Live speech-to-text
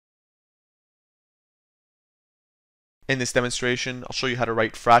In this demonstration, I'll show you how to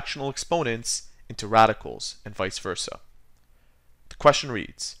write fractional exponents into radicals and vice versa. The question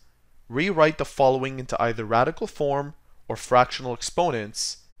reads, rewrite the following into either radical form or fractional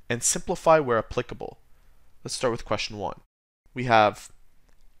exponents and simplify where applicable. Let's start with question 1. We have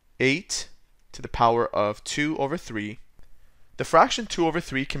 8 to the power of 2 over 3. The fraction 2 over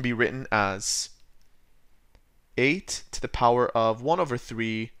 3 can be written as 8 to the power of 1 over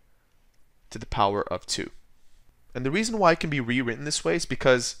 3 to the power of 2. And the reason why it can be rewritten this way is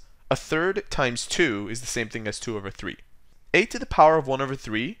because a third times 2 is the same thing as 2 over 3. 8 to the power of 1 over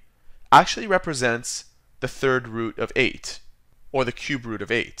 3 actually represents the third root of 8, or the cube root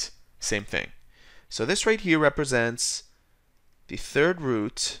of 8. Same thing. So this right here represents the third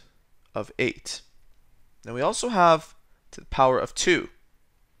root of 8. Now we also have to the power of 2.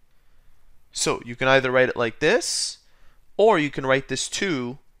 So you can either write it like this, or you can write this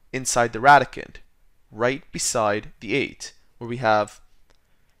 2 inside the radicand, right beside the 8, where we have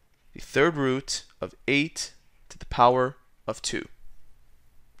the third root of 8 to the power of 2.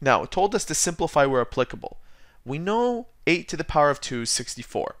 Now, it told us to simplify where applicable. We know 8 to the power of 2 is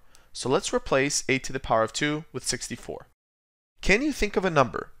 64. So let's replace 8 to the power of 2 with 64. Can you think of a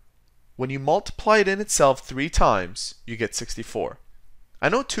number? When you multiply it in itself 3 times, you get 64. I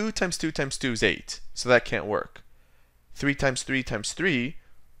know 2 times 2 times 2 is 8, so that can't work. 3 times 3 times 3,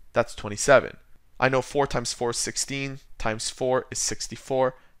 that's 27. I know 4 times 4 is 16, times 4 is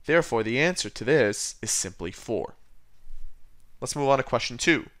 64. Therefore, the answer to this is simply 4. Let's move on to question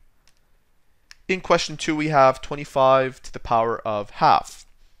 2. In question 2, we have 25 to the power of half.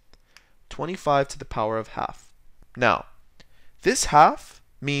 25 to the power of half. Now, this half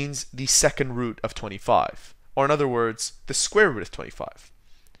means the second root of 25, or in other words, the square root of 25.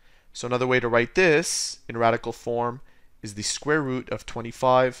 So another way to write this in radical form is the square root of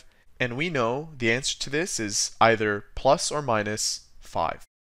 25, and we know the answer to this is either plus or minus 5.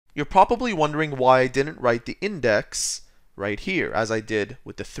 You're probably wondering why I didn't write the index right here, as I did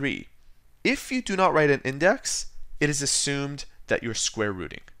with the 3. If you do not write an index, it is assumed that you're square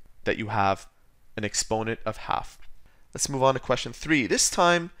rooting, that you have an exponent of half. Let's move on to question 3. This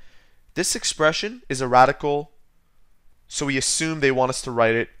time, this expression is a radical, so we assume they want us to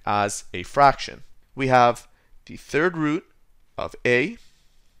write it as a fraction. We have the third root of a,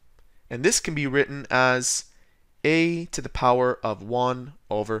 and this can be written as a to the power of 1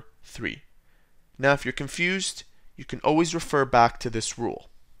 over 3. Now, if you're confused, you can always refer back to this rule.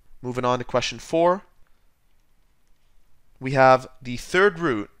 Moving on to question 4, we have the third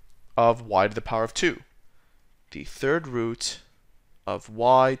root of y to the power of 2. The third root of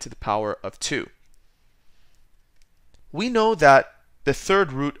y to the power of 2. We know that the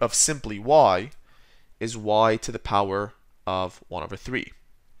third root of simply y is y to the power of 1 over 3.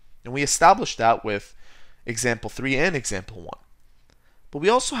 And we established that with example 3 and example 1. But we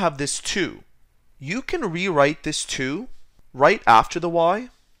also have this 2. You can rewrite this 2 right after the y,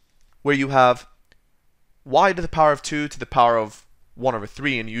 where you have y to the power of 2 to the power of 1 over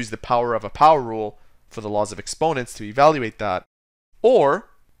 3 and use the power of a power rule for the laws of exponents to evaluate that. Or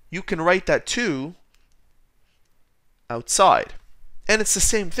you can write that 2 outside. And it's the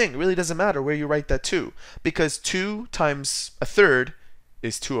same thing. It really doesn't matter where you write that 2, because 2 times a third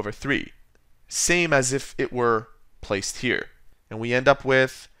is 2 over 3. Same as if it were placed here. And we end up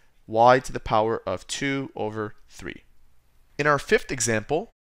with y to the power of 2 over 3. In our fifth example,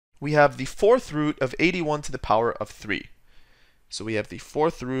 we have the fourth root of 81 to the power of 3. So we have the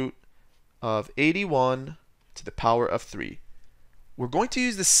fourth root of 81 to the power of 3. We're going to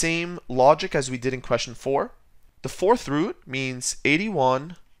use the same logic as we did in question 4. The fourth root means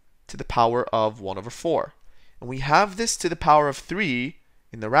 81 to the power of 1 over 4. And we have this to the power of 3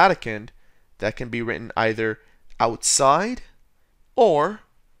 in the radicand that can be written either outside, or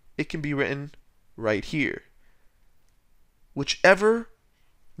it can be written right here. Whichever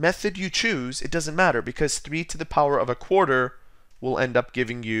method you choose, it doesn't matter, because 3 to the power of a quarter will end up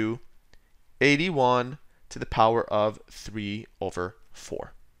giving you 81 to the power of 3 over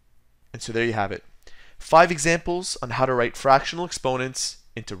 4. And so there you have it. 5 examples on how to write fractional exponents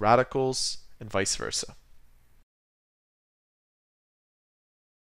into radicals and vice versa.